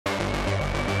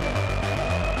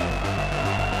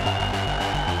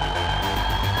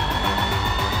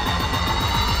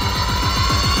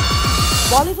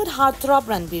Bollywood heartthrob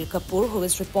Ranbir Kapoor, who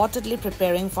is reportedly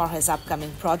preparing for his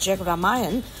upcoming project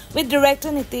Ramayana with director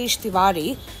Nitesh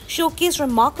Tiwari, showcased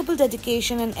remarkable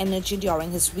dedication and energy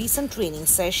during his recent training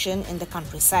session in the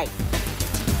countryside.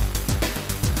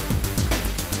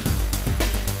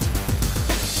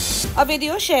 A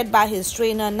video shared by his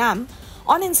trainer Nam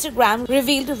on Instagram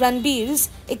revealed Ranbir's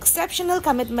exceptional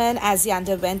commitment as he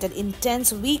underwent an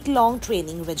intense week-long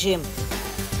training regime.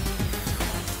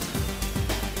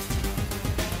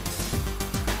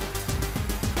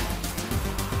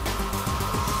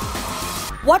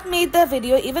 What made the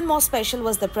video even more special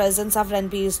was the presence of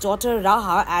Ranbir's daughter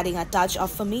Raha, adding a touch of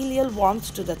familial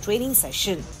warmth to the training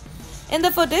session. In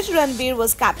the footage, Ranbir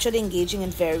was captured engaging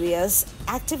in various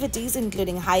activities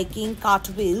including hiking,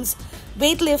 cartwheels,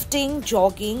 weightlifting,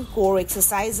 jogging, core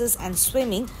exercises and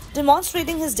swimming,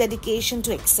 demonstrating his dedication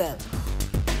to excel.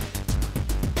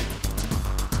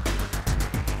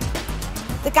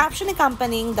 The caption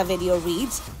accompanying the video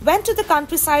reads, "Went to the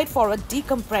countryside for a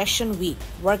decompression week.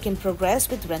 Work in progress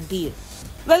with Ranbir."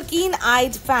 Well,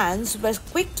 keen-eyed fans were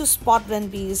quick to spot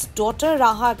Ranbir's daughter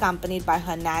Raha accompanied by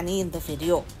her nanny in the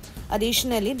video.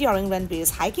 Additionally, during Ranbir's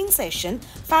hiking session,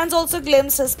 fans also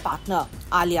glimpsed his partner,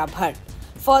 Alia Bhatt,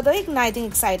 further igniting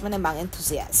excitement among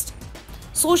enthusiasts.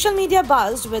 Social media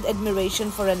buzzed with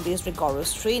admiration for Ranbir's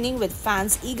rigorous training, with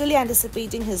fans eagerly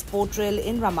anticipating his portrayal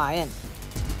in Ramayana.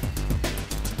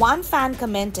 One fan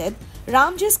commented,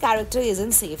 "Ramji's character is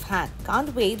in safe hand.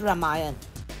 Can't wait Ramayana."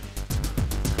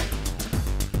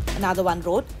 Another one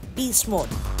wrote, "Beast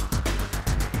mode."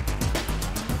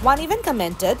 One even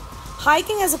commented,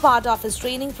 "Hiking as a part of his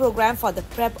training program for the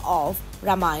prep of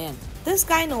Ramayana. This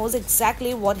guy knows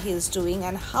exactly what he is doing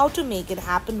and how to make it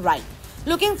happen right.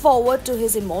 Looking forward to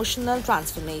his emotional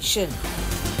transformation."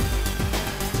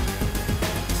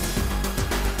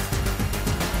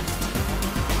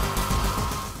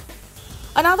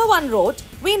 Another one wrote,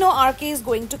 "We know RK is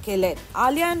going to kill it.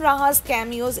 Alia and Raha's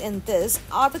cameos in this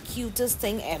are the cutest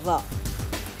thing ever."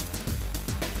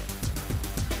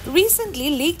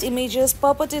 Recently, leaked images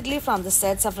purportedly from the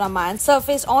sets of Ramayana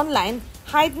surfaced online,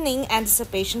 heightening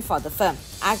anticipation for the film.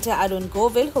 Actor Arun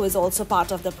Govil, who is also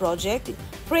part of the project,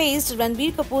 praised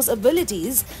Ranbir Kapoor's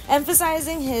abilities,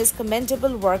 emphasizing his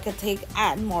commendable work ethic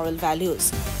and moral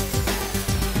values.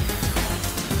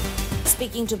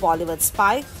 Speaking to Bollywood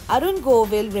Spy, Arun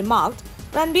Govil remarked,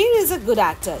 "Ranbir is a good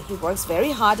actor. He works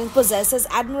very hard and possesses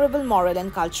admirable moral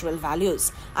and cultural values.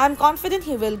 I am confident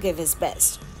he will give his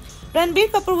best."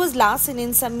 Ranbir Kapoor was last seen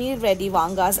in Sameer Reddy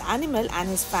Vanga's Animal, and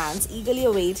his fans eagerly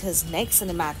await his next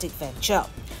cinematic venture.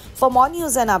 For more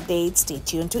news and updates, stay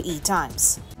tuned to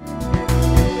ETimes.